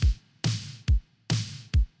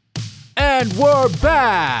And we're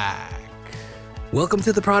back! Welcome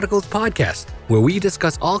to the Prodigals Podcast, where we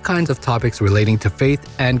discuss all kinds of topics relating to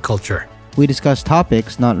faith and culture. We discuss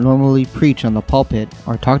topics not normally preached on the pulpit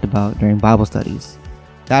or talked about during Bible studies.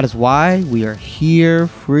 That is why we are here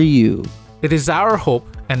for you. It is our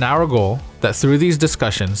hope and our goal that through these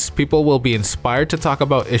discussions, people will be inspired to talk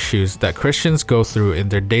about issues that Christians go through in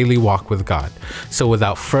their daily walk with God. So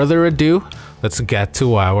without further ado, let's get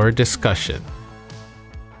to our discussion.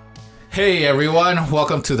 Hey everyone,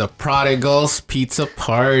 welcome to the Prodigals Pizza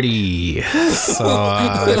Party.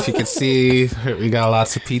 So if you can see, we got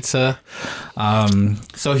lots of pizza.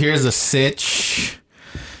 So here's a sitch.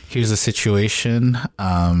 Here's a situation.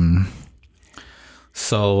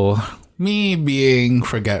 So me being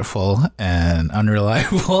forgetful and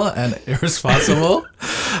unreliable and irresponsible,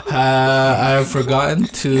 I've forgotten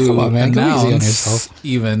to announce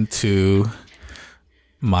even to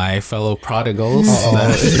my fellow prodigals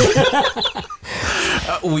that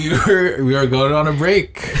we were going on a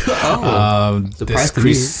break.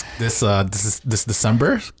 This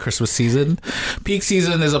December, Christmas season, peak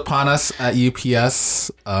season is upon us at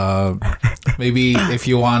UPS. Maybe if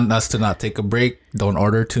you want us to not take a break, don't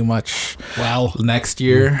order too much. Wow. Next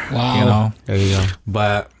year, wow. You know. There you go.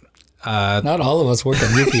 But not all of us work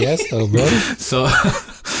on UPS though, bro.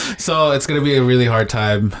 So it's gonna be a really hard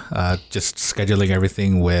time just scheduling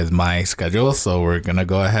everything with my schedule. So we're gonna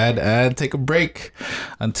go ahead and take a break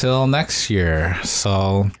until next year.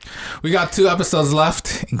 So we got 2 episodes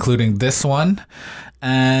left, including this one,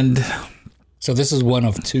 and so this is one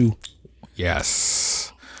of 2.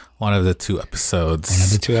 Yes, one of the 2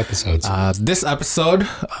 episodes. This episode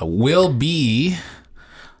will be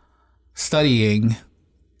studying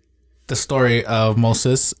the story of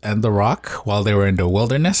Moses and the rock while they were in the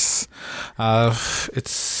wilderness.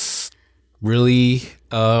 It's really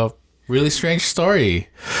a really strange story.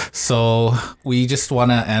 So we just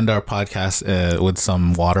want to end our podcast with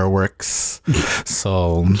some waterworks.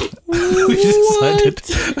 So we decided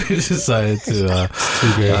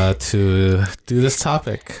to do this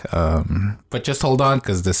topic. But just hold on,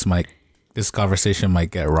 because this conversation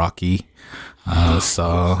might get rocky.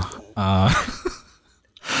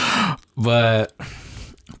 But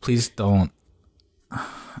please don't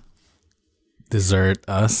desert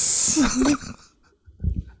us.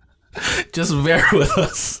 Just bear with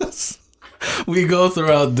us. We go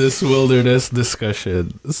throughout this wilderness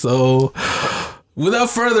discussion. So, without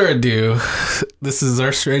further ado, this is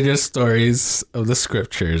our strangest stories of the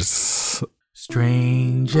scriptures.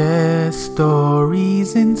 Strangest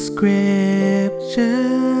stories in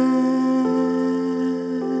scripture.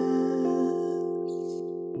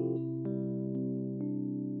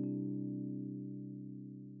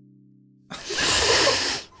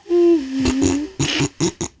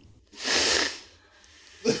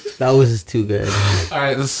 That was too good. All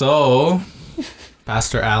right, so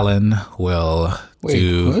Pastor Allen will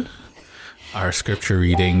do our scripture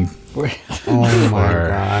reading for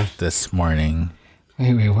this morning.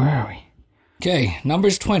 Wait, where are we? Okay,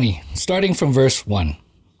 Numbers 20, starting from verse 1.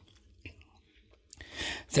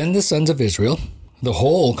 Then the sons of Israel, the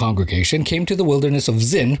whole congregation, came to the wilderness of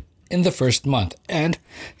Zin in the 1st month, and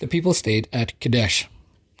the people stayed at Kadesh.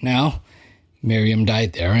 Now, Miriam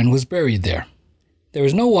died there and was buried there. There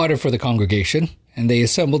was no water for the congregation, and they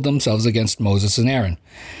assembled themselves against Moses and Aaron.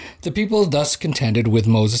 The people thus contended with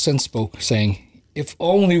Moses and spoke, saying, "If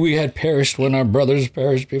only we had perished when our brothers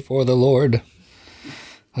perished before the Lord.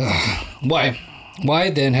 Why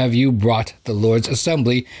then have you brought the Lord's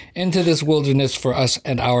assembly into this wilderness for us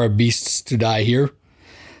and our beasts to die here?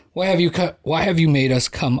 Why have you made us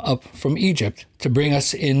come up from Egypt to bring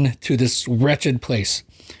us into this wretched place?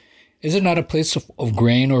 Is it not a place of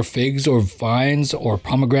grain or figs or vines or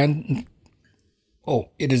pomegranate? Oh,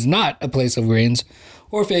 it is not a place of grains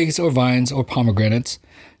or figs or vines or pomegranates,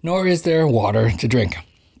 nor is there water to drink."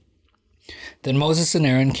 Then Moses and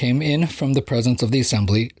Aaron came in from the presence of the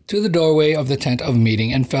assembly to the doorway of the tent of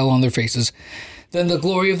meeting and fell on their faces. Then the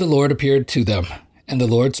glory of the Lord appeared to them, and the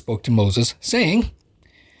Lord spoke to Moses, saying,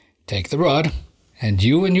 "Take the rod, and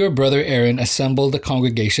you and your brother Aaron assemble the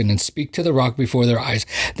congregation and speak to the rock before their eyes,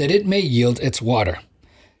 that it may yield its water.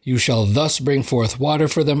 You shall thus bring forth water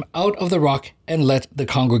for them out of the rock, and let the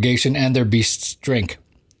congregation and their beasts drink."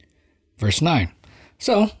 Verse 9.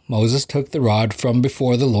 So Moses took the rod from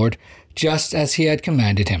before the Lord, just as he had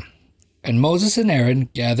commanded him. And Moses and Aaron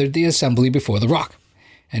gathered the assembly before the rock.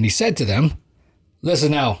 And he said to them,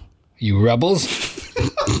 "Listen now, you rebels.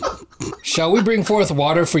 Shall we bring forth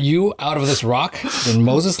water for you out of this rock?" Then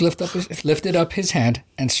Moses lifted up his hand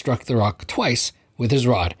and struck the rock twice with his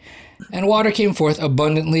rod. And water came forth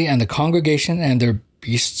abundantly, and the congregation and their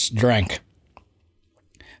beasts drank.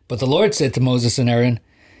 But the Lord said to Moses and Aaron,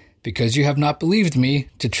 because you have not believed me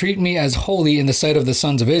to treat me as holy in the sight of the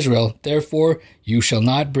sons of Israel, therefore you shall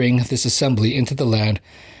not bring this assembly into the land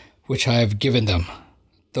which I have given them.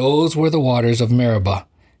 Those were the waters of Meribah,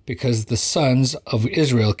 because the sons of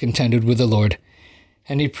Israel contended with the Lord,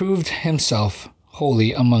 and he proved himself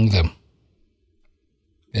holy among them.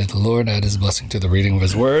 May the Lord add his blessing to the reading of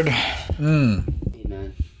his word.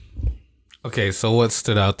 Amen. Okay, so what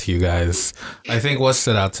stood out to you guys? I think what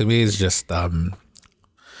stood out to me is just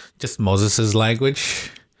Moses' language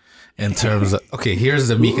in terms of, okay, here's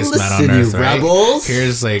the meekest man on earth, right? Rebels.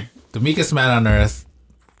 Here's like the meekest man on earth,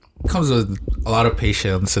 comes with a lot of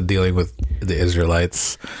patience in dealing with the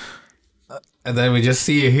Israelites. And then we just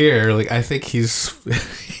see here, like, I think he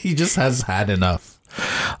just has had enough.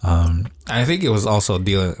 I think it was also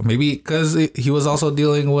maybe because he was also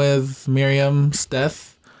dealing with Miriam's death,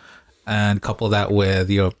 and couple that with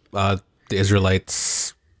the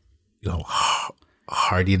Israelites,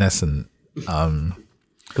 hardiness and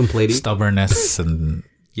Complaining. stubbornness, and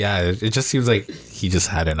it just seems like he just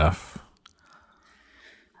had enough.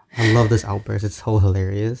 I love this outburst. It's so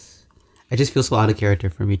hilarious. I just feel so out of character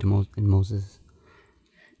for me in Moses.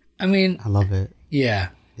 I mean, I love it. yeah.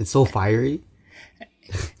 It's so fiery.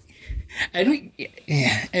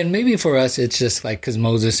 And maybe for us, it's just like because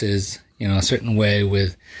Moses is, a certain way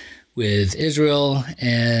with Israel,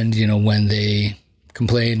 and when they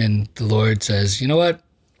complain, and the Lord says, "You know what?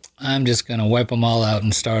 I'm just gonna wipe them all out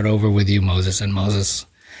and start over with you, Moses." And Moses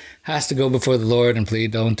has to go before the Lord and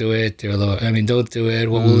plead, "Don't do it, dear Lord. I mean, don't do it.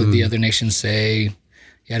 What will the other nations say?"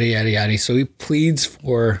 Yada yada yada. So he pleads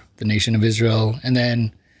for the nation of Israel, and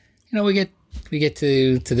then, we get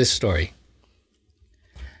to this story.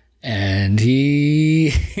 And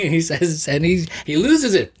he says, and he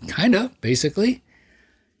loses it, kind of, basically,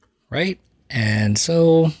 right? And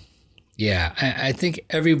so, I think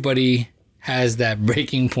everybody has that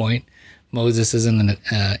breaking point. Moses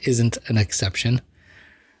isn't an exception,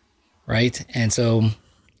 right? And so,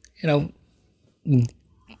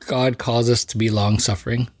 God calls us to be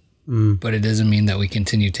long-suffering, but it doesn't mean that we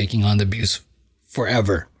continue taking on the abuse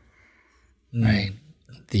forever, right?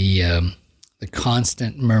 The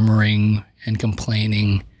constant murmuring and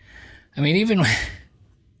complaining. I mean, even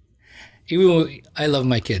I love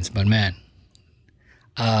my kids, but man,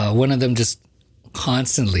 one of them just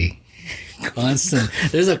constant.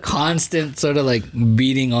 There's a constant sort of like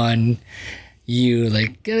beating on you,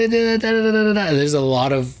 like there's a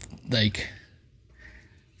lot of like,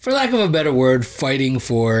 for lack of a better word, fighting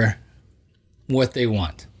for what they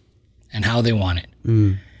want and how they want it.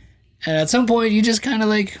 And at some point, you just kind of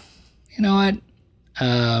like, you know what?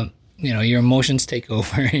 Your emotions take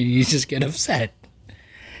over and you just get upset.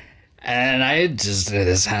 And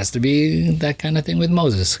this has to be that kind of thing with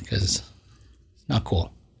Moses, because it's not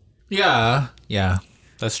cool. Yeah,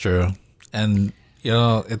 that's true. And,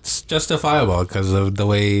 it's justifiable because of the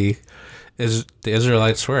way the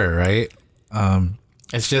Israelites were, right?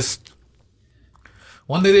 It's just,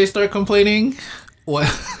 one day they start complaining. What?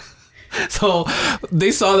 So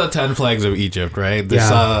they saw the 10 plagues of Egypt, right? They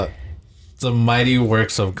saw the mighty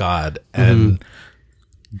works of God and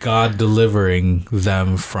God delivering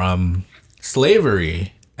them from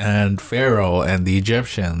slavery and Pharaoh and the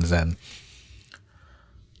Egyptians. And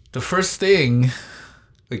the first thing,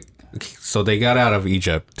 so they got out of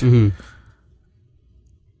Egypt.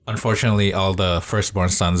 Unfortunately, all the firstborn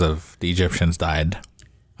sons of the Egyptians died.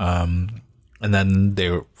 And then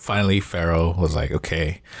Pharaoh was like,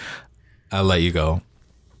 okay, I'll let you go.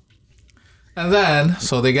 And then,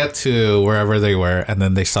 so they get to wherever they were, and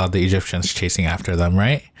then they saw the Egyptians chasing after them,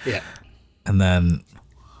 right? Yeah. And then,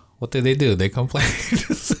 what did they do? They complained.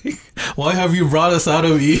 It's like, why have you brought us out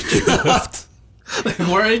of Egypt? Like,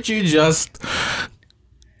 weren't you just,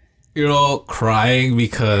 crying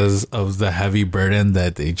because of the heavy burden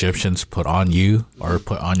that the Egyptians put on you or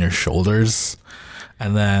put on your shoulders?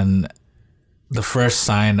 And then, the first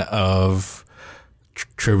sign of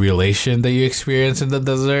tribulation that you experience in the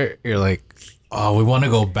desert, you're like, oh, we want to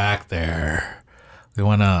go back there. We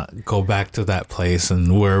want to go back to that place,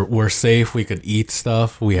 and we're safe. We could eat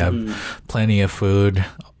stuff. We have plenty of food,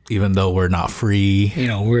 even though we're not free.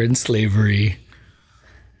 We're in slavery.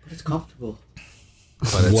 But it's comfortable.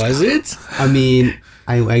 Was it? I mean,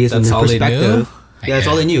 I guess That's in all they perspective. knew? Yeah, that's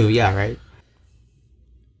all they knew. Yeah, right.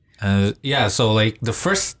 So like the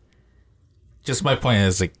first, just my point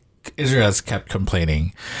is like, Israel has kept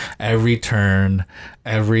complaining. Every turn,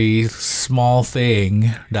 every small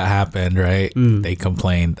thing that happened, right? They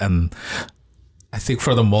complained. And I think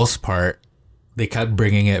for the most part, they kept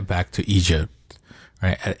bringing it back to Egypt,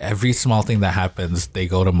 right? At every small thing that happens, they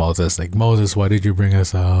go to Moses, like, Moses, why did you bring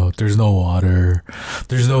us out? There's no water.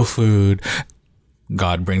 There's no food.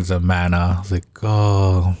 God brings them manna. It's like,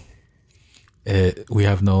 oh, we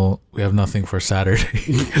have nothing for Saturday.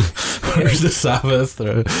 Where's the Sabbath?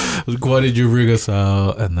 Like, why did you bring us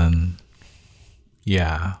out? And then,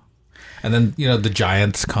 yeah. And then, the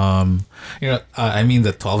giants come,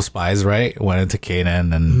 the 12 spies, right? Went into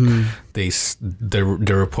Canaan, and the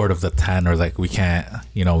report of the 10 are like, we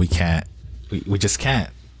just can't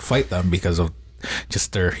fight them because of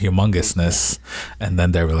just their humongousness. And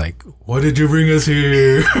then they were like, why did you bring us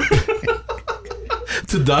here?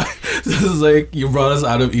 To die. This is like, you brought us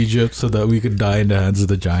out of Egypt so that we could die in the hands of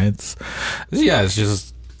the giants. Yeah,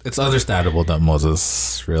 it's understandable that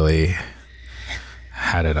Moses really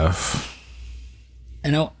had enough.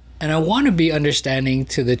 And I want to be understanding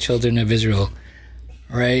to the children of Israel,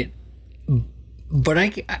 right?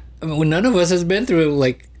 But none of us has been through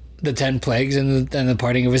like the 10 plagues and the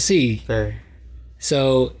parting of a sea. Fair.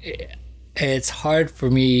 So it's hard for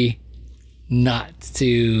me not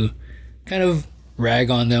to kind of rag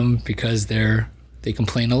on them because they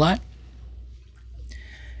complain a lot.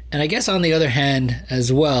 And I guess on the other hand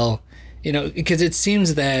as well, because it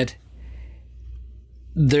seems that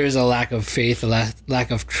there's a lack of faith, a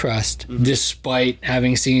lack of trust, despite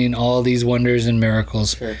having seen all these wonders and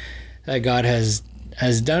miracles that God has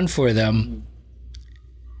done for them.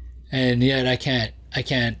 And yet I can't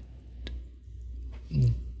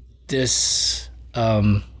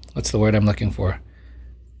what's the word I'm looking for?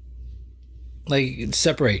 Like,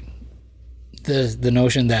 separate the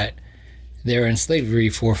notion that they're in slavery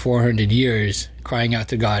for 400 years, crying out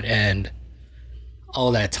to God, and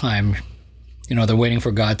all that time, they're waiting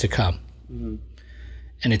for God to come.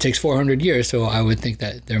 And it takes 400 years, so I would think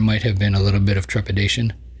that there might have been a little bit of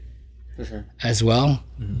trepidation as well.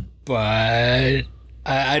 But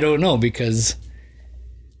I don't know, because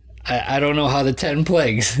I don't know how the 10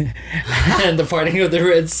 plagues and the parting of the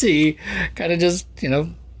Red Sea kind of just,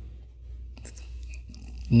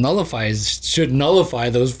 should nullify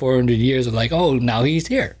those 400 years of like, oh, now he's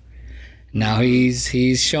here. Now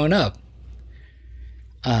he's shown up.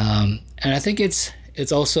 And I think it's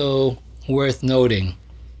also worth noting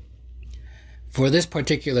for this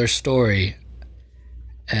particular story,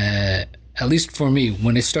 at least for me,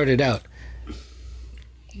 when it started out,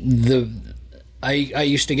 I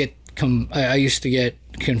used to get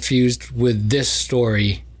confused with this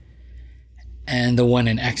story and the one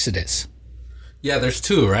in Exodus. Yeah, there's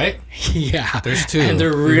two, right? Yeah, there's two, and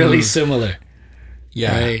they're really similar.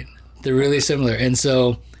 Yeah, right. They're really similar, and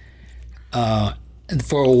so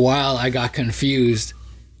for a while I got confused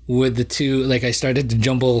with the two. Like, I started to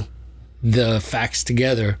jumble the facts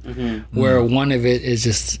together, where one of it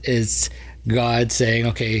is God saying,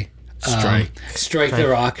 "Okay, strike the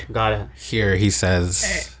rock." Got it. Here he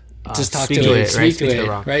says, just talk to it, speak to it,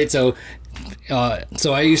 right? So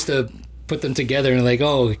I used to put them together and like,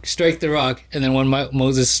 oh, strike the rock, and then when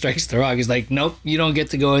Moses strikes the rock, he's like, nope, you don't get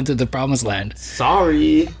to go into the promised land.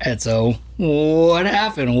 Sorry. And so, what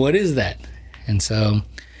happened? What is that? And so,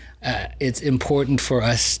 it's important for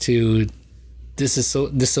us to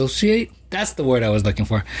dissociate. That's the word I was looking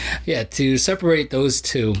for. Yeah, to separate those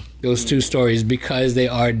two stories, because they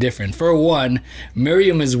are different. For one,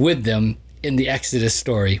 Miriam is with them in the Exodus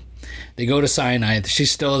story. They go to Sinai.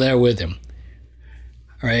 She's still there with him.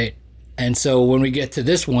 Right? And so when we get to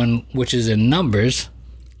this one, which is in Numbers,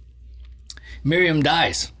 Miriam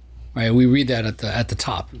dies. Right? We read that at the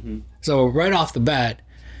top. So right off the bat,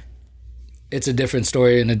 it's a different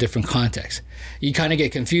story in a different context. You kind of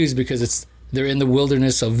get confused because they're in the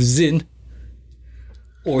wilderness of Zin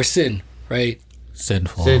or Sin, right?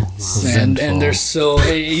 Sinful. And they're so,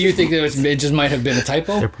 you think it just might have been a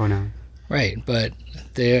typo? Their pronoun. Right, but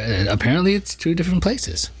apparently it's two different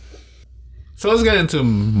places. So let's get into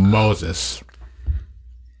Moses.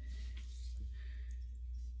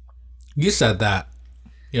 You said that,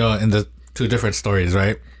 in the two different stories,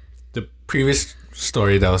 right? The previous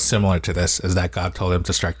story that was similar to this is that God told him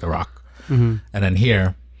to strike the rock. And then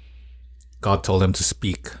here, God told him to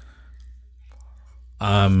speak.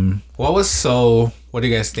 What do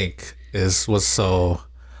you guys think was so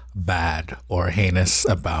bad or heinous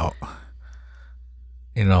about,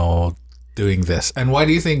 doing this? And why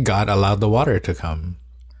do you think God allowed the water to come,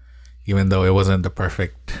 even though it wasn't the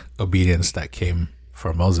perfect obedience that came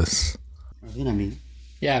for Moses? Are you looking at me?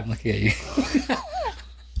 Yeah, I'm looking at you.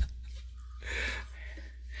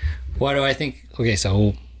 What do I think? Okay,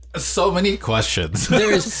 so many questions.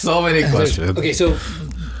 There is so many questions. Okay, so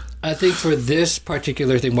I think for this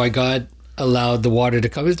particular thing, why God allowed the water to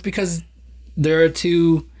come is because there are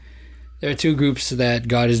two there are two groups that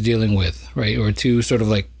God is dealing with, right? Or two sort of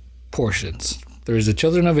like portions. There's the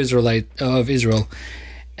children of Israel,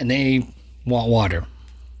 and they want water.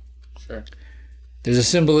 Sure. There's a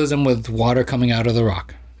symbolism with water coming out of the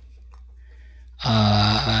rock.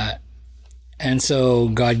 And so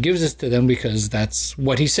God gives this to them because that's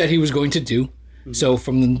what he said he was going to do. Mm-hmm. So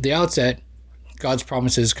from the outset, God's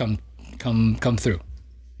promises come through.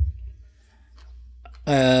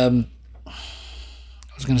 I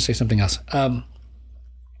was going to say something else.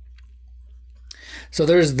 So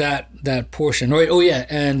there's that portion, right? Oh yeah,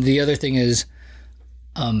 and the other thing is,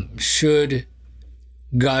 should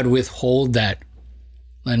God withhold that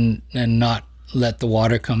and not let the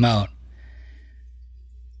water come out?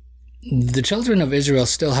 The children of Israel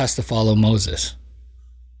still has to follow Moses,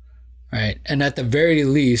 right? And at the very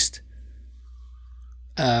least,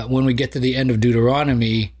 when we get to the end of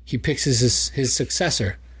Deuteronomy, he picks his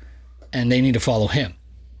successor, and they need to follow him.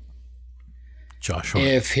 Joshua.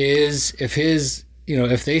 If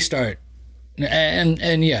they start,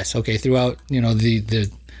 and yes, okay, throughout the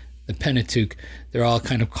Pentateuch, they're all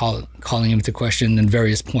kind of calling him to question in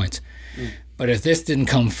various points. But if this didn't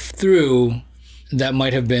come through, that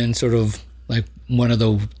might have been sort of like one of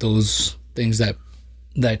those things that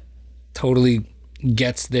totally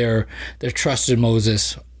gets their trust in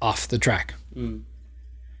Moses off the track.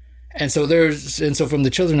 And so from the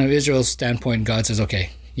children of Israel's standpoint, God says, okay,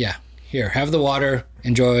 yeah, here, have the water,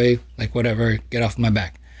 enjoy, like whatever, get off my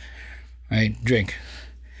back, right? Drink.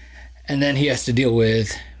 And then he has to deal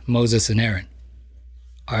with Moses and Aaron.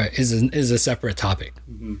 Is a separate topic.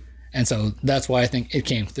 Mm-hmm. And so that's why I think it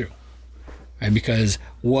came through. Right? Because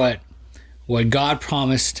what God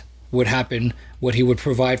promised would happen, what he would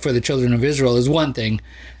provide for the children of Israel is one thing,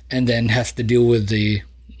 and then has to deal with the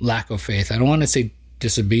lack of faith. I don't want to say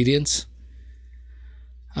disobedience.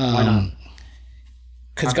 Why not?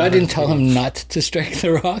 Because God didn't tell him not to strike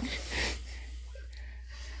the rock.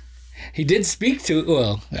 He did speak to,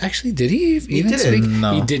 well, actually, did he even speak?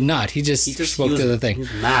 No. He did not. He just spoke to the thing. He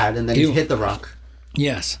was mad, and then he hit the rock.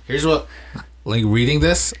 Yes. Here's what, like reading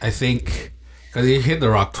this, I think, because he hit the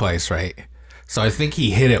rock twice, right? So I think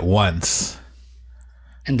he hit it once.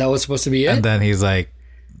 And that was supposed to be it? And then he's like,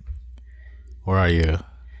 where are you?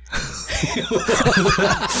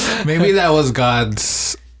 Maybe that was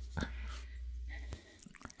God's,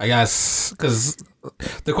 I guess, because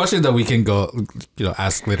the question that we can go,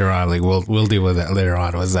 ask later on, like we'll deal with that later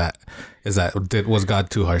on, was God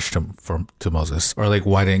too harsh to Moses, or like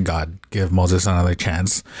why didn't God give Moses another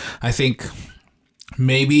chance? I think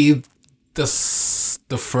maybe the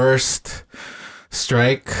first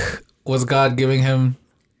strike was God giving him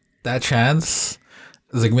that chance.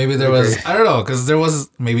 It's like maybe there was, I don't know, because there was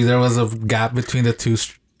a gap between the two.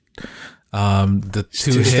 The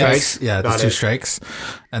two hits, strikes? Yeah, the two strikes,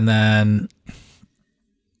 and then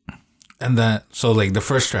so like the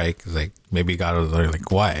first strike is like maybe God was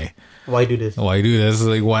like, why do this? Why do this?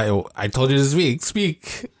 Like, why? I told you to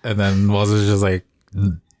speak, and then Moses is just like,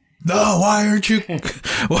 no, why aren't you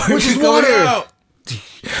going out?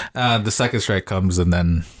 The second strike comes, and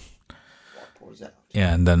then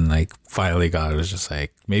and then like finally God was just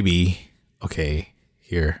like, maybe okay,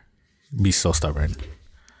 here, be so stubborn.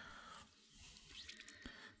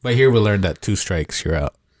 But here we learned that 2 strikes, you're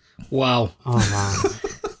out. Wow. Oh,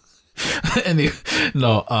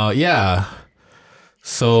 wow. Yeah.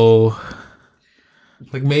 So,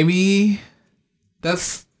 like, maybe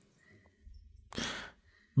that's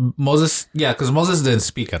Moses. Yeah, because Moses didn't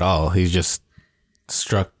speak at all. He just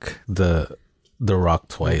struck the rock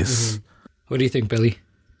twice. Mm-hmm. What do you think, Billy?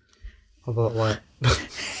 About what?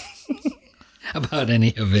 About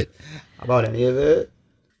any of it. About any of it?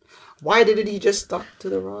 Why didn't he just stuck to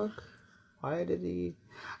the rock? Why did he?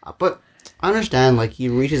 But I understand, like, he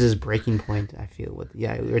reaches his breaking point, I feel,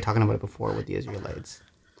 we were talking about it before with the Israelites.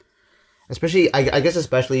 Especially, I guess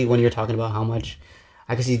especially when you're talking about how much,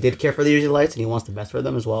 I guess he did care for the Israelites and he wants the best for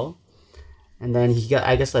them as well. And then he got,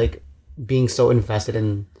 I guess, like, being so invested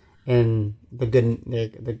in the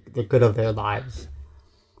good of their lives.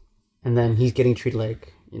 And then he's getting treated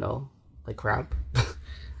like crap.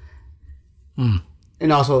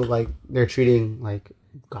 And also, like, they're treating, like,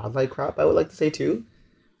 God like crap, I would like to say, too.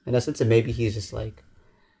 In essence, and maybe he's just, like,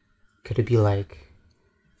 could it be, like,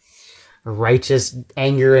 righteous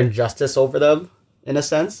anger and justice over them, in a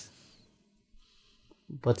sense?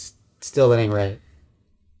 But still, that ain't right.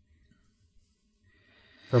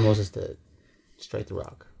 For Moses to strike the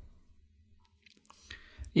rock.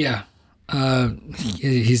 Yeah.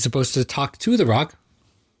 He's supposed to talk to the rock,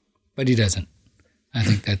 but he doesn't. I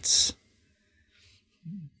think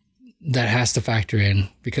that has to factor in,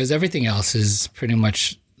 because everything else is pretty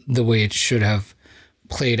much the way it should have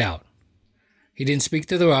played out. He didn't speak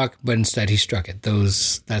to the rock, but instead he struck it.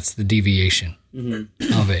 That's the deviation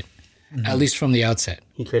of it, at least from the outset.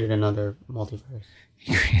 He created another multiverse.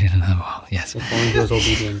 He created another one, yes. If only he was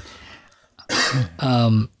obedient.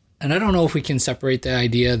 And I don't know if we can separate the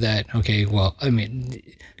idea that, okay, well, I mean,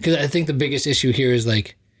 because I think the biggest issue here is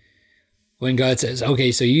like when God says,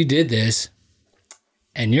 okay, so you did this,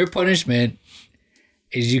 and your punishment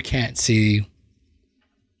is you can't see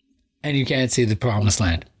the promised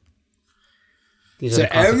land. So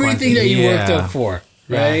everything that you worked up for,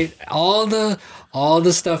 right? Yeah. All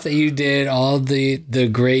the stuff that you did, all the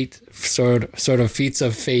great sort of feats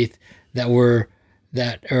of faith that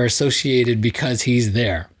are associated because he's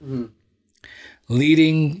there,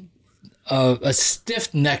 leading a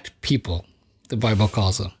stiff-necked people, the Bible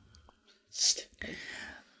calls them.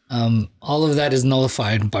 All of that is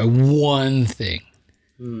nullified by one thing.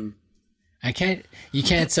 You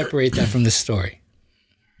can't separate that from the story,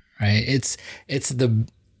 right? It's the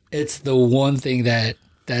one thing that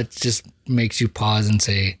just makes you pause and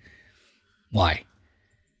say, why?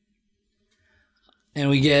 And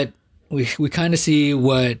we kind of see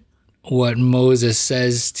what Moses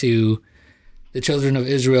says to the children of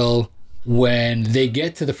Israel when they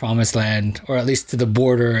get to the promised land, or at least to the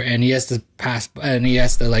border, and he has to pass, and he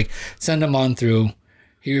has to like send them on through.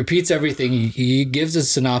 He repeats everything. He gives a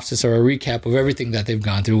synopsis or a recap of everything that they've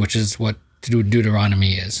gone through, which is what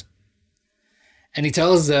Deuteronomy is. And he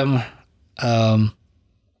tells them,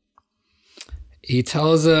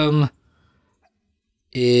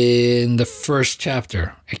 in the first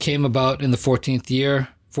chapter, it came about in the 40th year,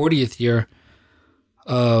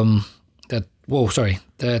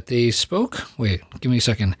 that they spoke. Wait, give me a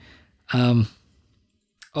second.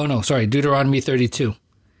 Deuteronomy 32.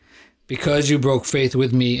 Because you broke faith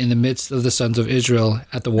with me in the midst of the sons of Israel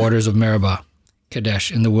at the waters of Meribah,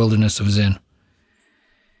 Kadesh, in the wilderness of Zin.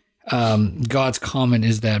 God's comment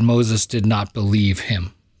is that Moses did not believe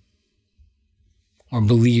him or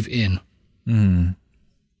believe in.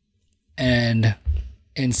 And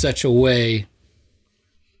in such a way,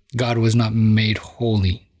 God was not made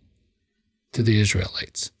holy to the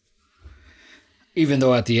Israelites. Even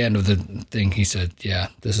though at the end of the thing, he said, yeah,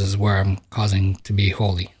 this is where I'm causing to be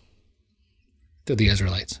holy to the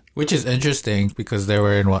Israelites. Which is interesting because they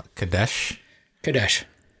were in what? Kadesh? Kadesh.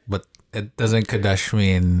 But it doesn't Kadesh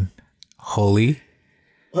mean holy?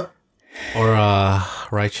 Or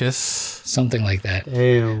righteous? Something like that.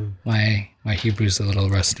 Damn. My Hebrew's a little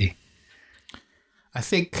rusty. I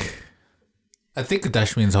think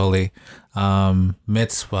Kadesh means holy.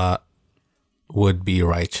 Mitzvah would be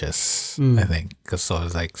righteous, I think. Because so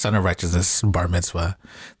it's like son of righteousness, bar mitzvah.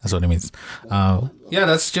 That's what it means. Yeah,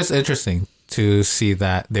 that's just interesting to see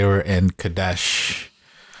that they were in Kadesh,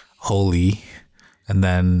 holy, and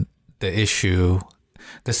then the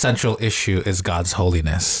central issue is God's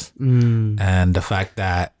holiness, and the fact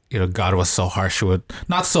that God was so harsh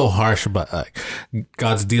not so harsh, but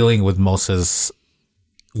God's dealing with Moses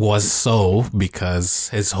was so because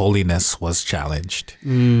his holiness was challenged.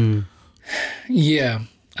 Yeah,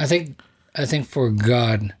 I think for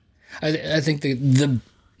God, I think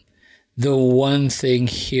the one thing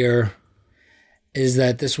here is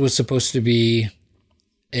that this was supposed to be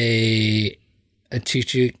a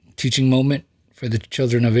teaching moment for the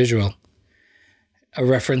children of Israel, a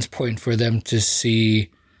reference point for them to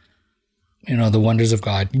see, the wonders of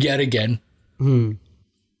God yet again.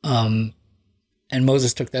 And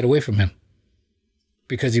Moses took that away from him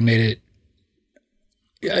because he made it.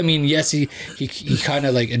 I mean, yes, he kind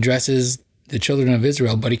of like addresses the children of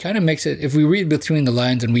Israel, but he kind of makes it, if we read between the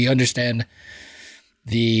lines and we understand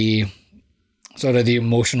the sort of the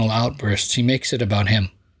emotional outbursts, he makes it about him.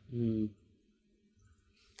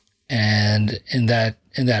 And in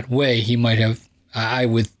that way, he might have,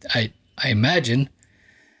 I imagine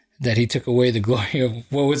that he took away the glory of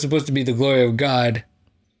what was supposed to be the glory of God,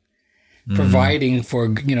 providing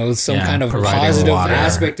for, some kind of positive water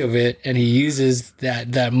aspect of it. And he uses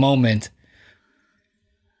that moment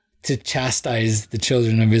to chastise the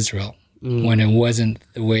children of Israel when it wasn't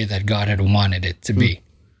the way that God had wanted it to be.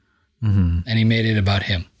 And he made it about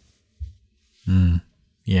him.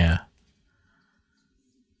 Yeah.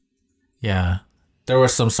 There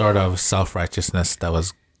was some sort of self-righteousness that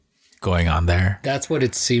was going on there. That's what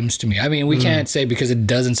it seems to me. I mean, we can't say because it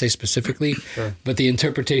doesn't say specifically, but the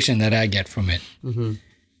interpretation that I get from it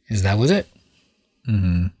is that was it.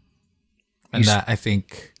 And that, I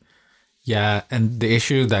think, and the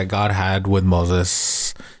issue that God had with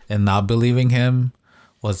Moses in not believing him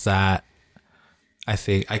was that I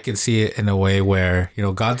think I can see it in a way where,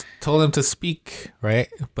 God told him to speak, right?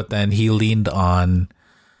 But then he leaned on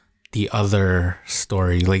the other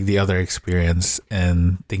story, like the other experience,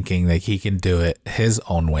 and thinking like he can do it his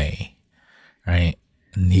own way, right?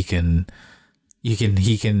 And he can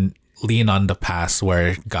lean on the past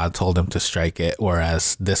where God told him to strike it,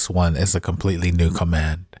 whereas this one is a completely new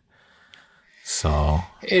command. So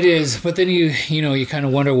it is, but then you kind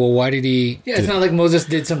of wonder, well, why did he? Yeah, it's not like Moses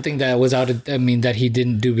did something that was that he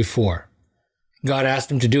didn't do before. God asked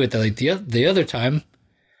him to do it the other time,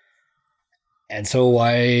 and so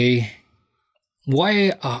why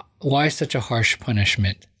such a harsh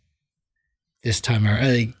punishment this time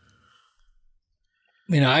around?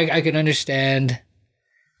 I can understand,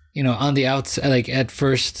 on the outside, like at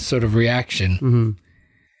first sort of reaction. Mm-hmm.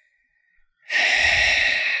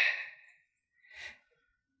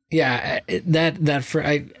 Yeah, I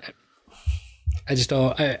just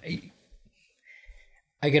don't. I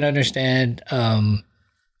can understand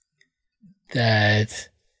that.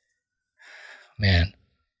 Man,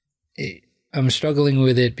 I'm struggling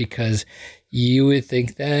with it because you would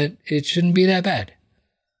think that it shouldn't be that bad,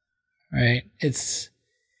 right? It's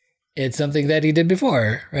something that he did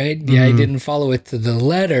before, right? Mm-hmm. Yeah, he didn't follow it to the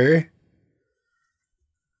letter,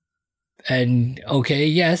 and okay,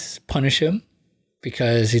 yes, punish him.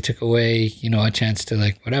 Because he took away, a chance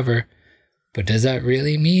to whatever. But does that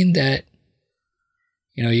really mean that,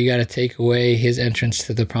 you got to take away his entrance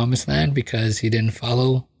to the promised land because he didn't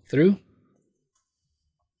follow through?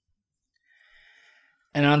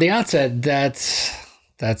 And on the outset, that's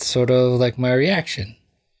sort of like my reaction.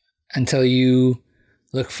 Until you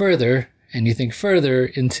look further and you think further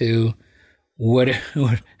into what it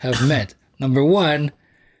would have meant. Number one,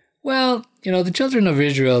 well, the children of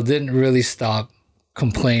Israel didn't really stop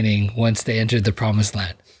complaining once they entered the promised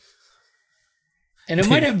land. And it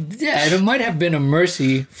might have been a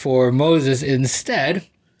mercy for Moses instead,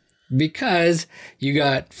 because you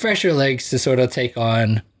got fresher legs to sort of take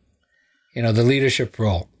on, the leadership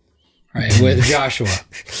role, right? With Joshua.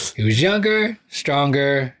 He was younger,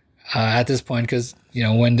 stronger at this point, because,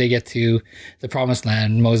 when they get to the promised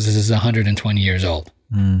land, Moses is 120 years old.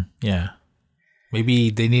 Yeah.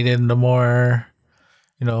 Maybe they needed a more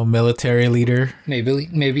military leader.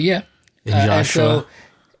 Maybe, yeah. Joshua. And so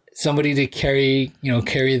somebody to carry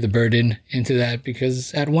the burden into that,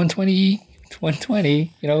 because at 120,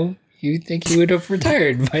 you'd think he would have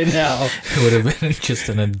retired by now. It would have been just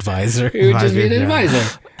an advisor. It would just be an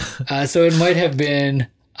advisor. So it might have been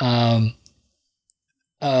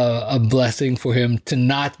a blessing for him to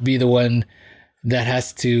not be the one that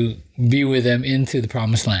has to be with them into the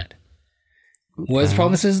promised land. Was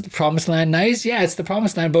promised land nice? Yeah, it's the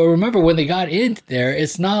promised land. But remember, when they got in there,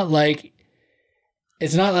 it's not like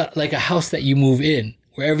a house that you move in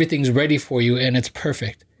where everything's ready for you and it's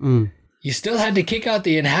perfect. You still had to kick out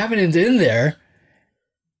the inhabitants in there.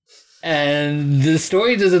 And the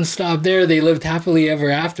story doesn't stop there. They lived happily ever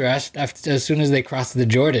after as soon as they crossed the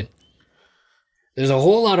Jordan. There's a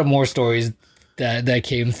whole lot of more stories that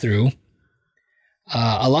came through.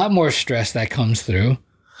 A lot more stress that comes through.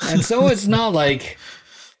 And so it's not like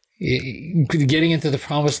getting into the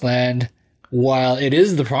promised land, while it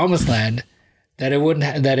is the promised land, that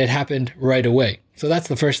it happened right away. So that's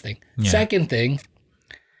the first thing. Yeah. Second thing,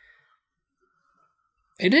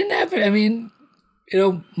 it didn't happen. I mean,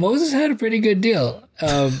 Moses had a pretty good deal.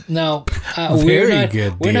 Now, we're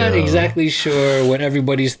not exactly sure what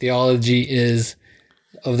everybody's theology is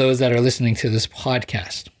of those that are listening to this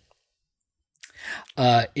podcast.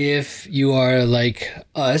 If you are like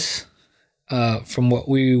us, from what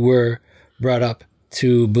we were brought up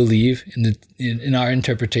to believe in our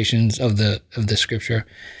interpretations of the scripture,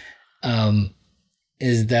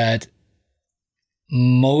 is that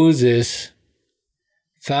Moses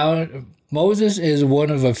is one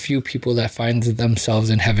of a few people that finds themselves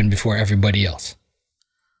in heaven before everybody else.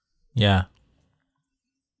 Yeah.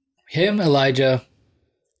 Him, Elijah,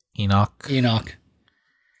 Enoch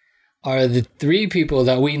are the three people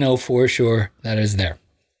that we know for sure that is there.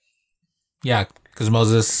 Yeah, because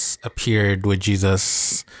Moses appeared with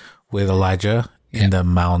Jesus with Elijah in the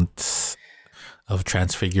Mount of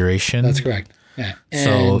Transfiguration. That's correct. Yeah.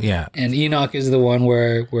 And Enoch is the one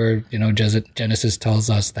where Genesis tells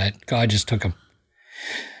us that God just took him.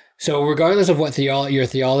 So regardless of what your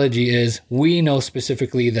theology is, we know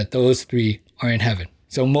specifically that those three are in heaven.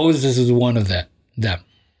 So Moses is one of them.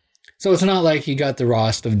 So it's not like he got the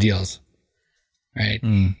rawest of deals, right?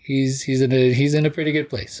 He's in a pretty good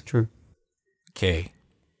place. True. Okay.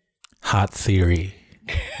 Hot theory.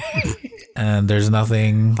 And there's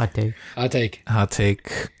nothing. Hot take.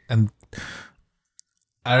 And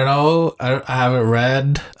I don't know. I haven't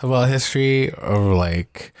read about history or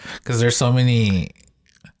because there's so many.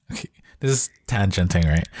 this is tangenting,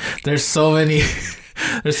 right? There's so many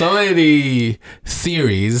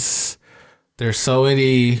theories. There's so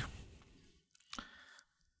many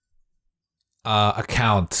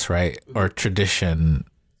accounts, right? Or tradition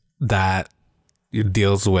that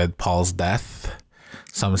deals with Paul's death.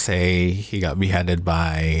 Some say he got beheaded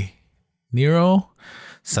by Nero.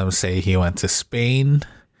 Some say he went to Spain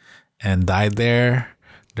and died there.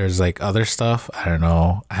 There's like other stuff. I don't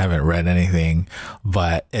know. I haven't read anything.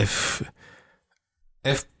 But if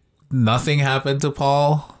nothing happened to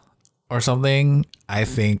Paul or something, I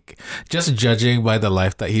think just judging by the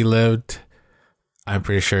life that he lived, I'm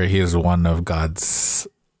pretty sure he is one of God's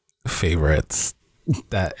favorites.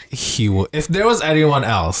 That he would, if there was anyone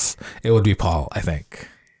else, it would be Paul, I think.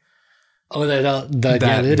 Oh, that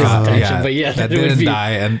is attention, but yeah, that didn't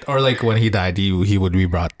die, and or like when he died, he would be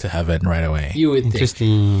brought to heaven right away. You would think.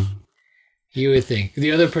 Interesting. You would think.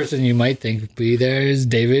 The other person you might think would be there is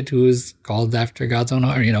David, who is called after God's own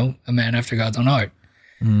heart. You know, a man after God's own heart.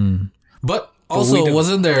 But also,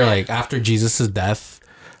 wasn't there like after Jesus' death,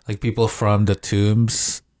 like people from the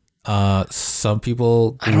tombs? Some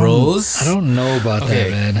people rose. I don't know about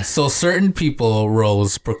that, man. So certain people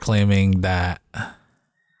rose proclaiming that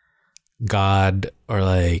God or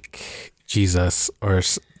like Jesus or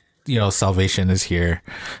salvation is here,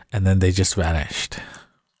 and then they just vanished.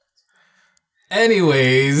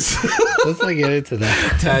 Anyways, let's not get into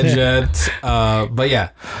that tangent. But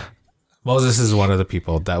yeah, Moses is one of the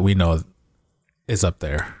people that we know is up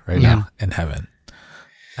there right now in heaven.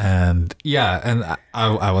 And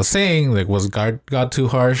I was saying, like, was God too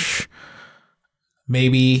harsh?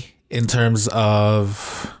 Maybe in terms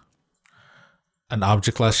of an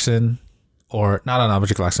object lesson, or not an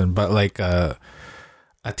object lesson, but like a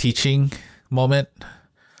teaching moment.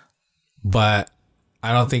 But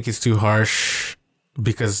I don't think it's too harsh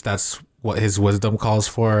because that's what his wisdom calls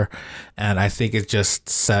for, and I think it just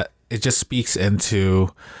speaks into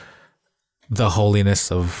the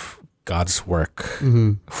holiness of God's work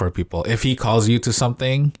for people. If he calls you to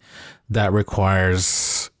something that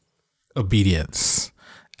requires obedience,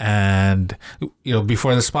 and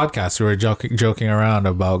before this podcast, we were joking around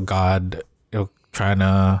about God, trying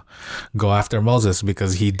to go after Moses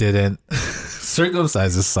because he didn't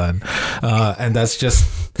circumcise his son, and that's just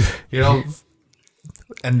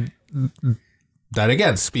and that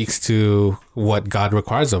again speaks to what God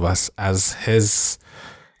requires of us as his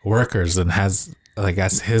workers and as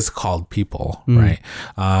his called people, right?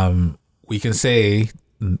 We can say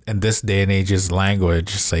in this day and age's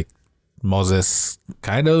language, it's like Moses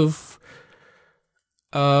kind of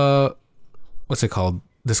what's it called,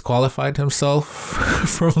 disqualified himself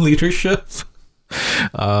from leadership,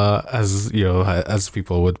 as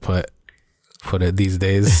people would put it these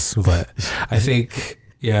days. But I think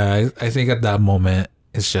I think at that moment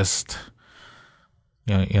it's just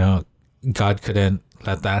God couldn't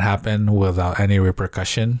let that happen without any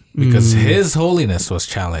repercussion because his holiness was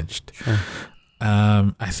challenged. Sure.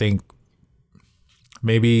 I think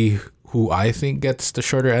maybe who I think gets the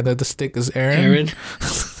shorter end of the stick is Aaron.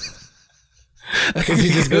 Because he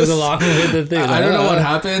just goes along with the thing. I don't know what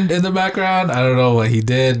happened in the background. I don't know what he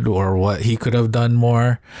did or what he could have done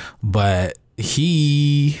more, but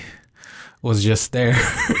he was just there.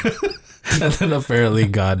 And then apparently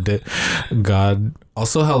God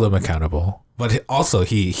also held him accountable. But also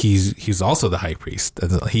he's also the high priest.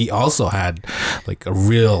 And he also had like a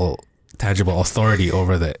real tangible authority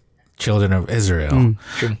over the children of Israel.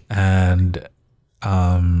 True. And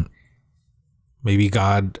maybe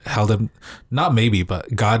God held him, not maybe,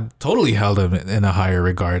 but God totally held him in a higher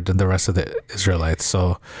regard than the rest of the Israelites.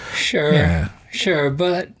 So sure,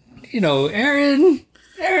 but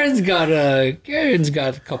Aaron's got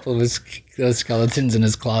a couple of his skeletons in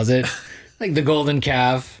his closet, like the golden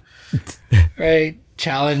calf, right?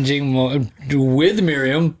 Challenging with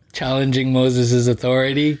Miriam, challenging Moses'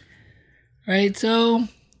 authority, right? So,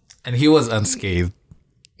 and he was unscathed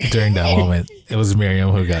during that moment. It was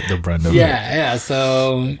Miriam who got the brunt of it. Yeah.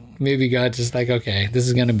 So maybe God just like, okay, this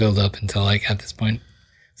is gonna build up until like at this point,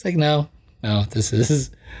 it's like no, this is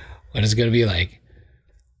what it's gonna be like.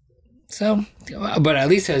 So, but at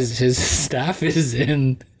least his staff is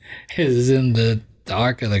in the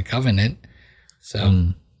Ark of the Covenant.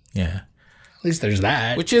 So yeah, at least there's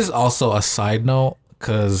that. Which is also a side note,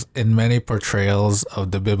 because in many portrayals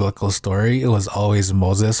of the biblical story, it was always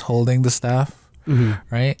Moses holding the staff.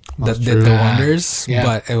 Right? That did the wonders,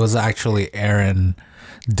 but it was actually Aaron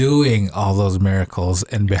doing all those miracles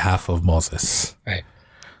in behalf of Moses. Right.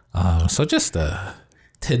 So just a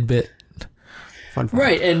tidbit. Fun fact.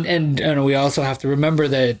 Right, and we also have to remember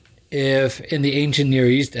that if in the ancient Near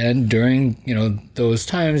East and during, those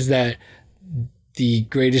times that the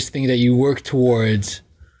greatest thing that you work towards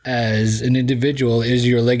as an individual is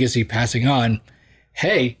your legacy passing on,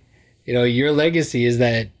 hey, your legacy is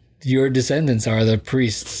that your descendants are the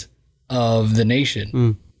priests of the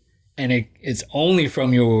nation. And it's only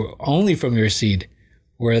from your seed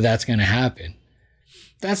where that's going to happen.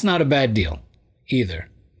 That's not a bad deal either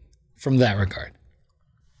from that regard.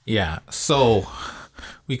 Yeah. So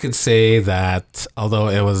we could say that although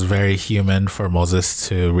it was very human for Moses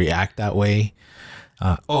to react that way,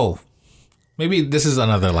 maybe this is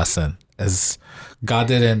another lesson, as God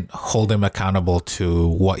didn't hold him accountable to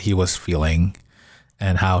what he was feeling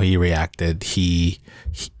and how he reacted.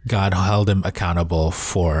 God held him accountable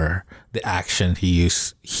for the action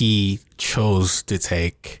he chose to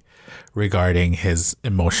take regarding his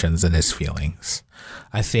emotions and his feelings.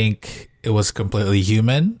 I think it was completely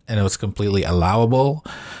human, and it was completely allowable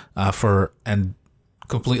and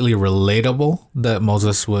completely relatable that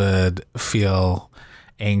Moses would feel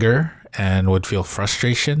anger and would feel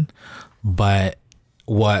frustration. But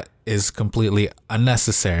what is completely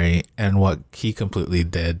unnecessary and what he completely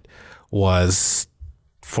did was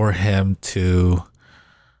for him to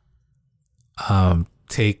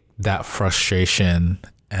take that frustration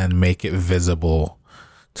and make it visible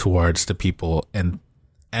towards the people and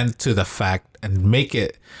to the fact, and make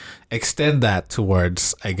it extend that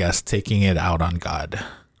towards, I guess, taking it out on God,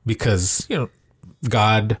 because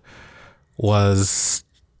God's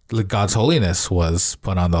holiness was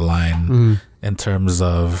put on the line in terms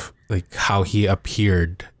of like how he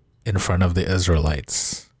appeared in front of the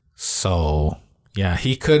Israelites. So yeah,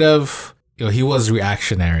 he could have, he was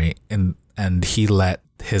reactionary and he let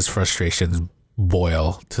his frustrations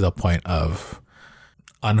boil to the point of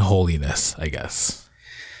unholiness, I guess.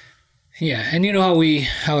 Yeah, and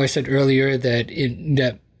how I said earlier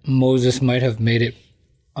that Moses might have made it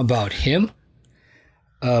about him.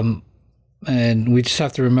 And we just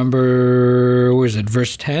have to remember, where is it,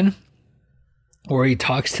 verse 10? Where he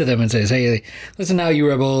talks to them and says, hey, listen now, you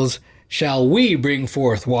rebels, shall we bring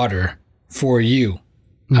forth water for you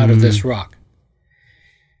out of this rock?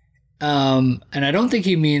 And I don't think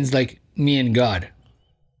he means like me and God,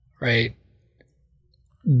 right?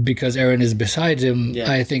 Because Aaron is beside him.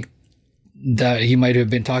 Yeah. I think that he might have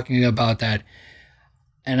been talking about that.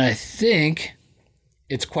 And I think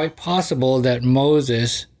it's quite possible that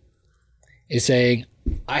Moses is saying,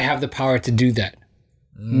 I have the power to do that.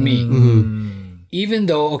 Me. Even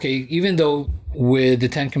though with the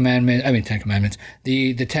 10 Commandments,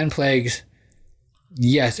 the 10 plagues,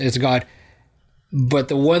 yes, it's God. But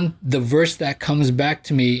the verse that comes back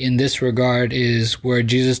to me in this regard is where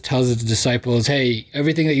Jesus tells his disciples, hey,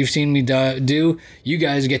 everything that you've seen me do, you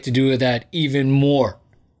guys get to do that even more.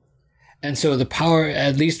 And so the power,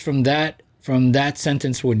 at least from that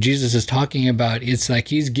sentence, what Jesus is talking about, it's like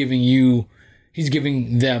he's giving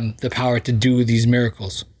them the power to do these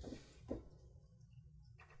miracles.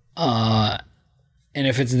 And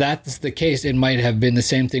if that's the case, it might have been the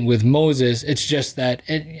same thing with Moses. It's just that,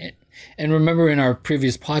 and remember in our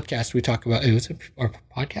previous podcast, we talked about,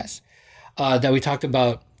 that we talked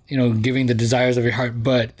about, giving the desires of your heart.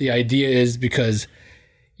 But the idea is because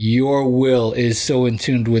your will is so in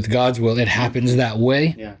tune with God's will, it happens that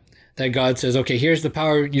way. Yeah. That God says, okay, here's the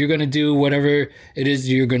power. You're going to do whatever it is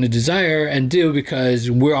you're going to desire and do because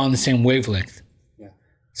we're on the same wavelength. Yeah.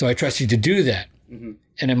 So I trust you to do that. Mm-hmm.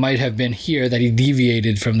 And it might have been here that he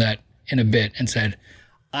deviated from that in a bit and said,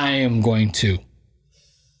 I am going to.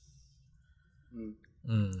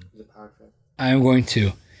 I am going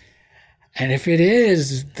to. And if it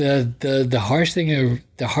is, the harsh thing,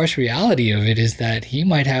 the harsh reality of it is that he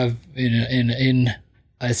might have in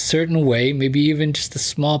a certain way, maybe even just a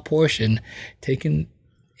small portion, taken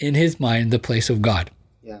in his mind the place of God.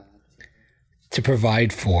 Yeah. To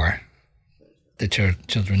provide for the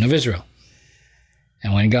children of Israel.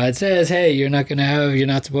 And when God says, hey, you're not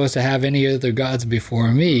supposed to have any other gods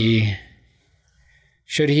before me,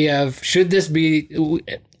 should this be,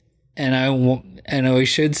 and I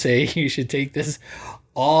should say, you should take this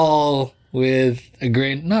all with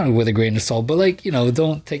not with a grain of salt, but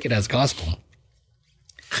don't take it as gospel.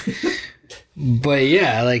 But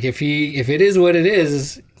yeah, if it is what it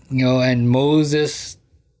is, and Moses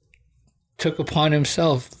took upon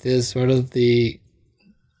himself this sort of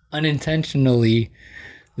unintentionally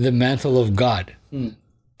the mantle of God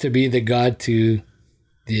to be the God to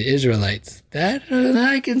the Israelites, that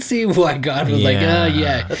I can see why God was like, oh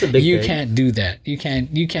yeah, that's a big thing. Can't do that. You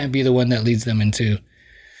can't be the one that leads them into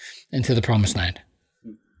the promised land,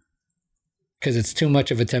 because it's too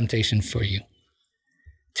much of a temptation for you.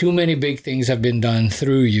 too many big things have been done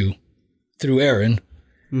through you, through Aaron,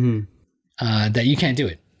 that you can't do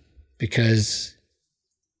it. Because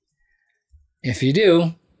if you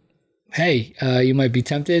do, hey, you might be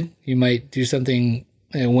tempted. You might do something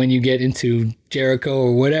when you get into Jericho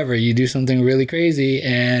or whatever. You do something really crazy,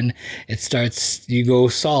 and it starts. You go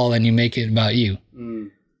Saul, and you make it about you.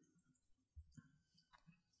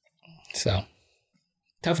 So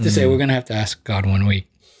tough to say. We're gonna have to ask God when we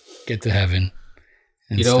get to heaven.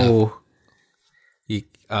 And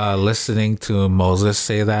listening to Moses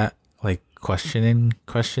say that, like questioning,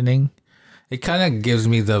 it kind of gives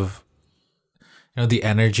me the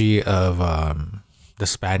energy of the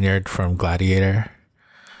Spaniard from Gladiator.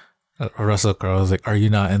 Russell Crowe was like, "Are you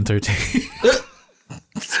not entertained?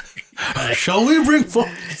 Shall we bring forth?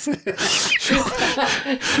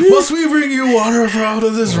 Must we bring you water from out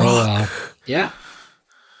of this rock?" Yeah.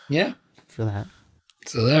 For that.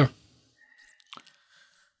 So there.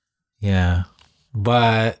 Yeah,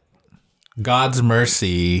 but God's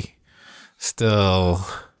mercy still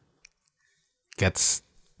gets,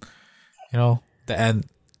 the end.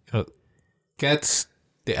 Gets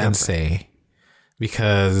the end say,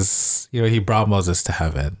 because he brought Moses to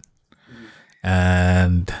heaven,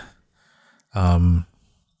 and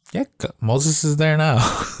Moses is there now.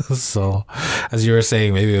 So, as you were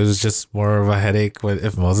saying, maybe it was just more of a headache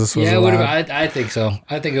if Moses was alive. I think so.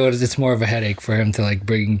 I think it's more of a headache for him to like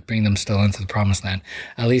bring them still into the promised land.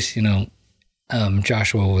 At least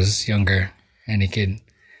Joshua was younger and he could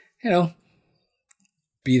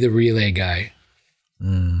be the relay guy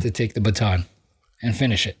to take the baton and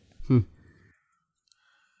finish it.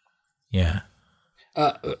 Yeah.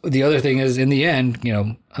 The other thing is, in the end,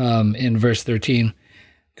 in verse 13,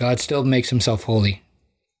 God still makes himself holy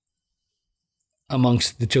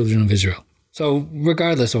amongst the children of Israel. So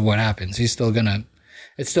regardless of what happens, it's still gonna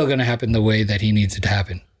happen the way that he needs it to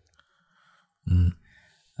happen.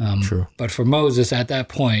 True. But for Moses at that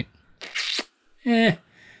point, it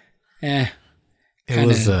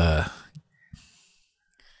was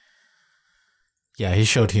he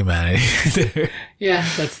showed humanity. Yeah,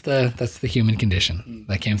 that's the human condition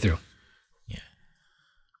that came through.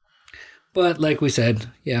 But like we said,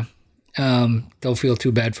 don't feel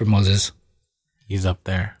too bad for Moses. He's up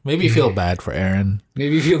there. Maybe feel bad for Aaron.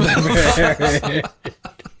 Maybe feel bad for Aaron.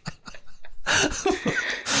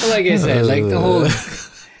 Like I said, like the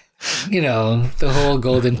whole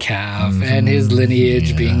golden calf and his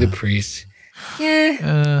lineage being the priest.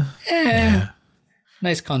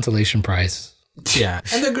 Nice consolation prize. Yeah.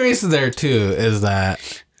 And the grace there too is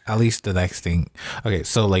that at least the next thing. Okay,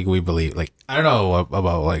 so like we believe, like I don't know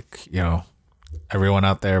about like everyone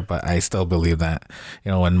out there, but I still believe that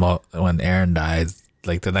when Aaron dies,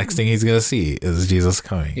 like the next thing he's gonna see is Jesus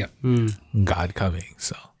coming. Yeah, God coming.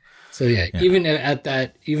 So even at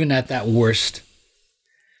that worst,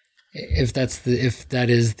 if that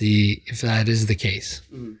is the case,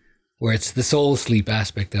 where it's the soul sleep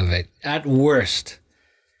aspect of it, at worst,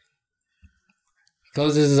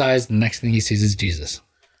 closes his eyes, the next thing he sees is Jesus.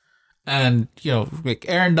 And like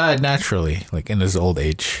Aaron died naturally, like in his old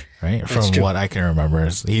age, right? From what I can remember,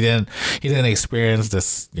 he didn't experience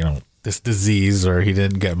this, this disease, or he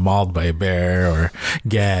didn't get mauled by a bear, or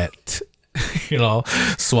get,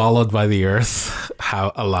 swallowed by the earth,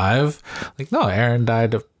 alive. Like no, Aaron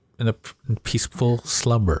died in a peaceful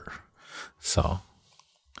slumber. So,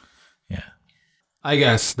 yeah, I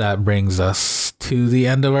guess that brings us to the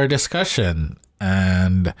end of our discussion,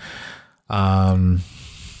 and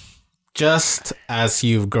just as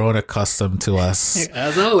you've grown accustomed to us,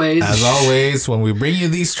 as always, when we bring you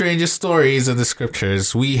these strangest stories in the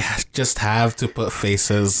scriptures, we just have to put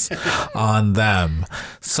faces on them.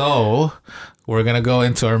 So we're going to go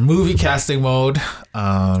into our movie casting mode,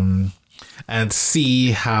 and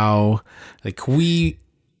see how like we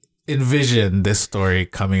envision this story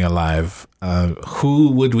coming alive.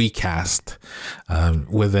 Who would we cast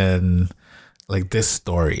within like this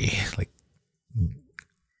story? Like,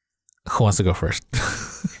 who wants to go first?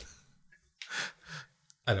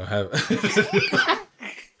 I don't have.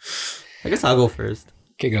 I guess I'll go first.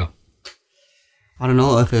 Okay, go. I don't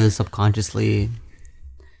know if it was subconsciously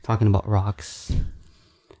talking about rocks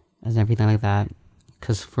and everything like that.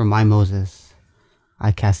 Because for my Moses,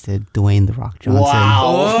 I casted Dwayne "The Rock" Johnson.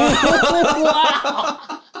 Wow.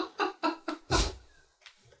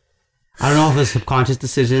 I don't know if it's a subconscious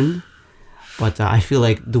decision, but I feel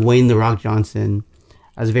like Dwayne "The Rock" Johnson,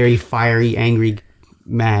 as a very fiery, angry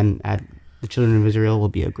man at the children of Israel, will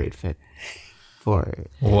be a great fit for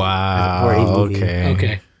a movie.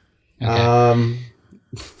 Okay.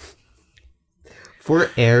 For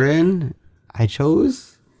Aaron, I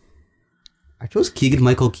chose I chose Keegan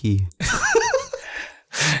Michael Key.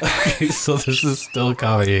 Okay, so this is still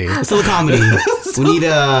comedy. It's still a comedy. We need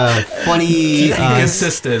a funny.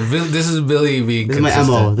 Consistent. This is Billy being This is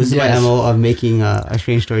consistent. my MO. This is my MO of making a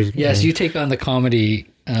strange stories. Yes, you take on the comedy.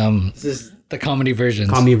 This is The comedy versions.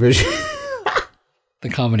 comedy version. The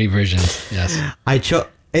comedy versions. Yes. I chose.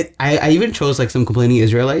 I even chose like some complaining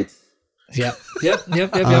Israelites. Yep.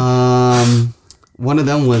 One of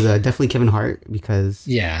them was definitely Kevin Hart because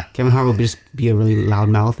Yeah. Kevin Hart will just be a really loud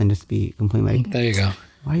mouth and just be complaining like, There you go.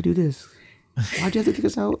 "Why you do this? Why'd you have to take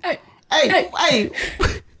us out? Hey, hey!"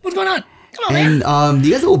 what's going on? Come on, man. And do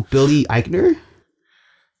you guys know Billy Eichner?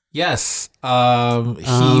 Yes.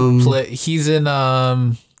 He's in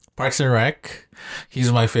Parks and Rec.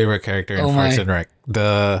 He's my favorite character in Parks and Rec.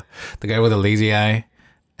 The guy with the lazy eye,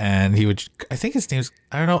 and he would. I think his name's.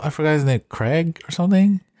 I don't know. I forgot his name. Craig or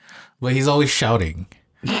something. But he's always shouting.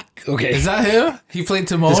 Okay. Is that him? He played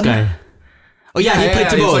Timon. This guy. Oh yeah, he played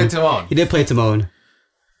Timon. He did play Timon.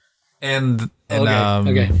 And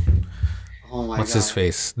okay. Oh my what's his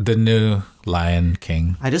face? The new Lion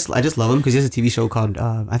King. I just love him because he has a TV show called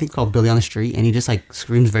I think called Billy on the Street, and he just like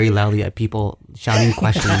screams very loudly at people shouting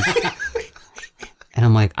questions. And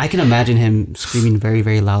I'm like, I can imagine him screaming very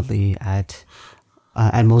very loudly at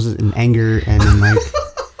Moses in anger, and then like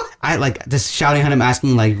I like just shouting at him,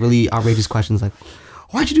 asking like really outrageous questions like,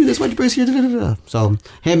 "Why'd you do this? Why'd you bring us here?" Da, da, da, da. So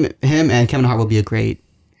him and Kevin Hart will be a great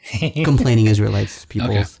complaining Israelites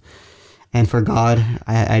people. Okay. And for God,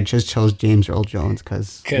 I just chose James Earl Jones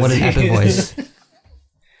because what an epic voice.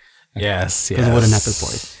 Yes. What an epic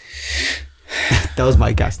voice. That was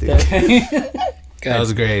my guess, dude. That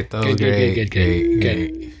was great. That was great.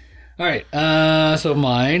 Good. All right. So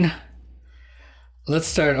mine. Let's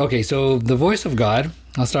start. Okay. So the voice of God.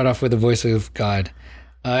 I'll start off with the voice of God.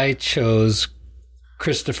 I chose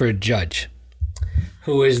Christopher Judge,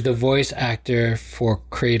 who is the voice actor for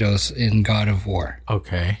Kratos in God of War.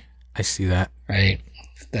 Okay. I see that. Right?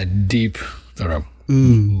 That deep sort of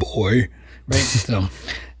boy. Right? So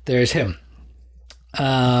there's him.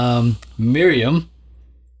 Miriam.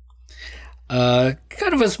 Kind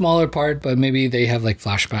of a smaller part, but maybe they have like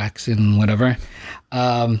flashbacks and whatever.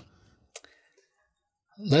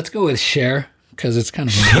 Let's go with Cher. Because it's kind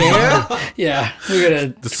of Cher. Yeah, we're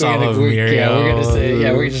gonna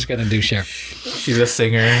we're just gonna do Cher. She's a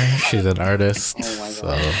singer. She's an artist. Oh my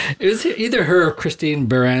god! It was either her or Christine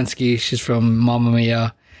Baranski. She's from Mamma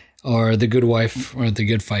Mia, or The Good Wife, or The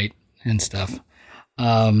Good Fight and stuff.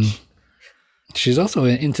 She's also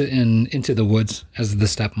into the Woods as the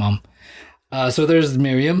stepmom. So there's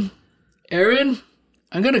Miriam. Aaron,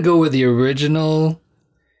 I'm gonna go with the original.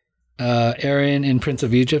 Aaron in Prince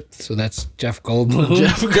of Egypt, so that's Jeff Goldblum.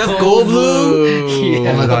 Jeff Goldblum. Yeah.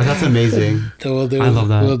 Oh my gosh, that's amazing. So I love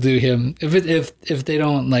that. We'll do him. If they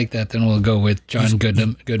don't like that, then we'll go with John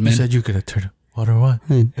Goodman. You said you could have turned water one.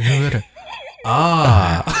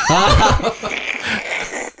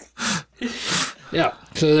 Yeah.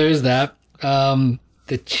 So there's that.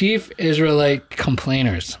 The chief Israelite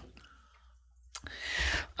complainers.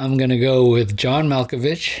 I'm gonna go with John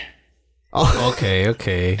Malkovich. Oh,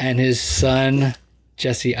 okay. And his son,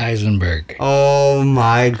 Jesse Eisenberg. Oh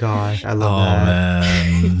my gosh, I love that.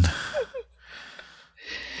 Oh man.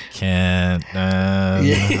 Can't.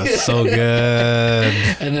 That's so good.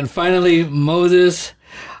 And then finally, Moses.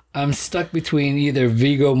 I'm stuck between either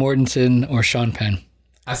Viggo Mortensen or Sean Penn.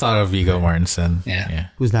 I thought of Viggo Mortensen. Yeah.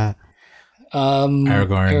 Who's that?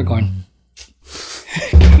 Aragorn.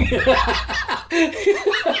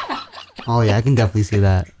 Oh yeah, I can definitely see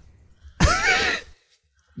that.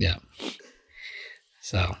 Yeah.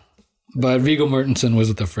 So, but Viggo Mortensen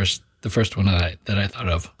was the first one that I thought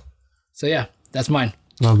of. So yeah, that's mine.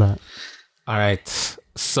 Love that. All right.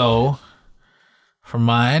 So for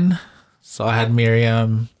mine, I had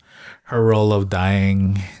Miriam, her role of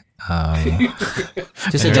dying.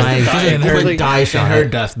 Just a die shot. In her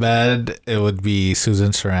deathbed, it would be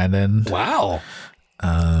Susan Sarandon. Wow.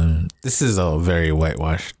 This is a very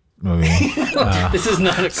whitewashed movie. This is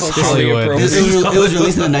not a culturally Hollywood. appropriate. It was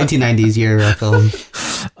released in the 1990s year film.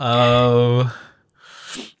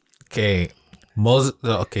 Okay.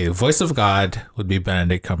 Voice of God would be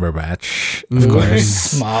Benedict Cumberbatch, of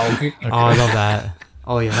course. Smaug. Okay. Oh, I love that.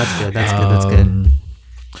 Oh yeah, that's good.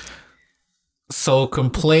 So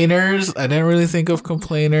complainers, I didn't really think of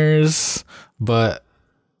complainers, but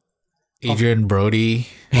Adrian Brody.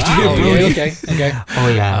 Wow. Okay. Oh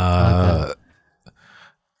yeah.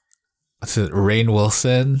 What's it? Rainn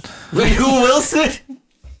Wilson. Rainn Wilson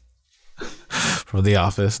From The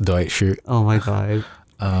Office, Dwight Schrute. Oh my god.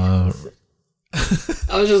 I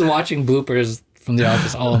was just watching bloopers from The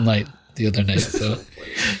Office all night the other night. So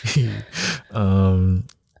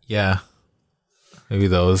Yeah. Maybe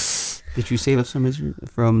those. Did you save us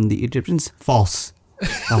from the Egyptians? False.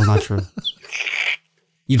 That was not true.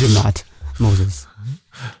 You did not, Moses.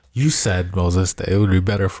 You said, Moses, that it would be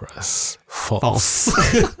better for us. False.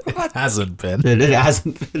 It hasn't been. It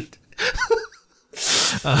hasn't been.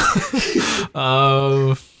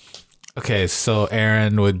 Okay, so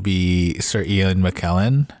Aaron would be Sir Ian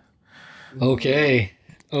McKellen. Okay.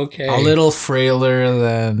 A little frailer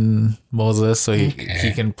than Moses, so he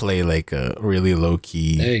can play like a really low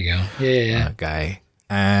key. There you go. Yeah. Guy,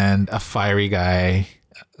 and a fiery guy.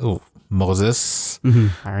 Oh, Moses.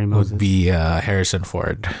 Fiery Moses would be Harrison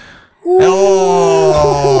Ford.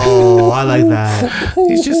 Oh, I like that.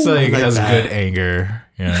 He's just like has that. good anger.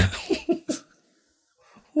 Yeah.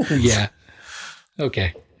 Yeah.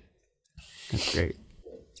 Okay. That's great.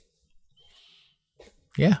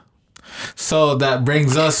 Yeah. So that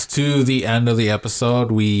brings us to the end of the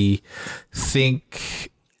episode. We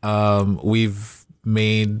think we've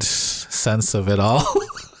made sense of it all.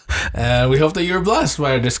 And we hope that you're blessed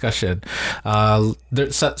by our discussion.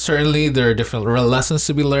 Certainly, there are different lessons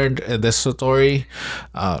to be learned in this story.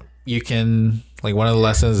 You can, like, one of the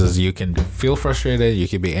lessons is you can feel frustrated, you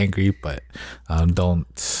can be angry, but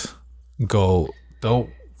don't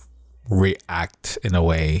react in a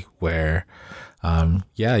way where,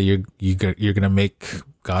 you're gonna make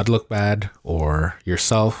God look bad or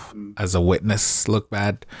yourself as a witness look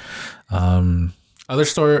bad.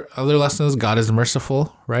 Other lessons, God is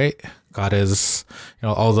merciful, right? God is,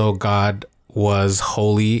 although God was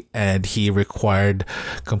holy and he required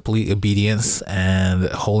complete obedience and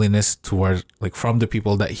holiness toward, like, from the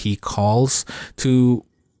people that he calls to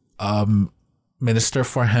minister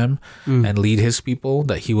for him and lead his people,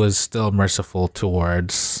 that he was still merciful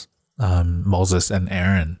towards Moses and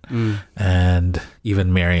Aaron and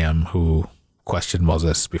even Miriam, who questioned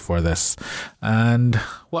Moses before this. And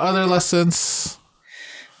what other lessons?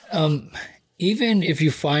 Even if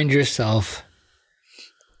you find yourself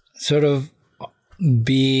sort of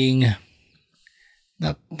being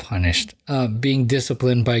not punished, being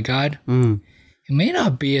disciplined by God, it may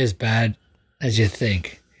not be as bad as you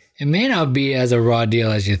think. It may not be as a raw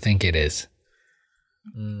deal as you think it is.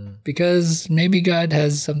 Because maybe God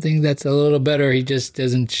has something that's a little better. He just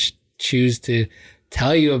doesn't choose to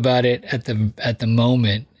tell you about it at the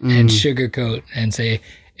moment and sugarcoat and say,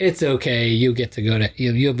 it's okay, you get to go to,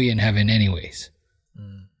 you'll be in heaven anyways.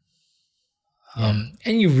 And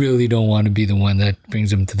you really don't want to be the one that brings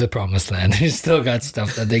them to the promised land. They still got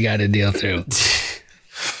stuff that they got to deal through.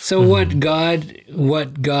 So what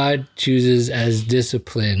God chooses as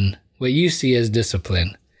discipline, what you see as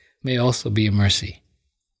discipline, may also be a mercy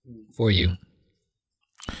for you.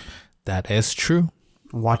 That is true.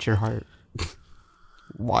 Watch your heart.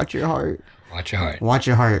 Watch your heart. Watch your heart. Watch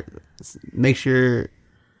your heart. Make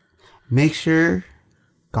sure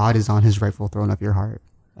God is on his rightful throne of your heart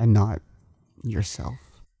and not yourself.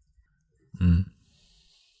 There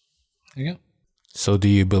you go. So do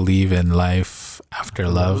you believe in life after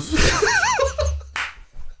love?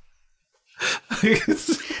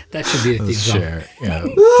 That should be the theme song. Sure. Yeah.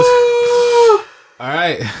 All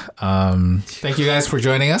right. Thank you guys for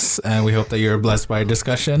joining us, and we hope that you're blessed by our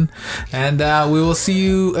discussion. And we will see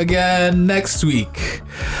you again next week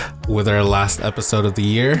with our last episode of the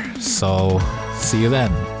year. So see you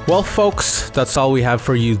then. Well, folks, that's all we have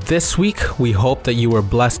for you this week. We hope that you were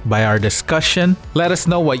blessed by our discussion. Let us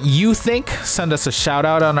know what you think. Send us a shout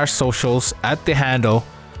out on our socials at the handle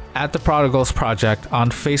at the Prodigals Project on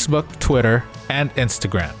Facebook, Twitter, and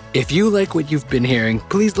Instagram. If you like what you've been hearing,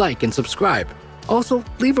 please like and subscribe. Also,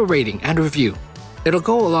 leave a rating and review. It'll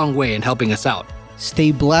go a long way in helping us out.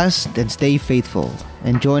 Stay blessed and stay faithful.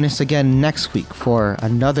 And join us again next week for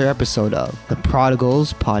another episode of the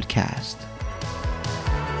Prodigals Podcast.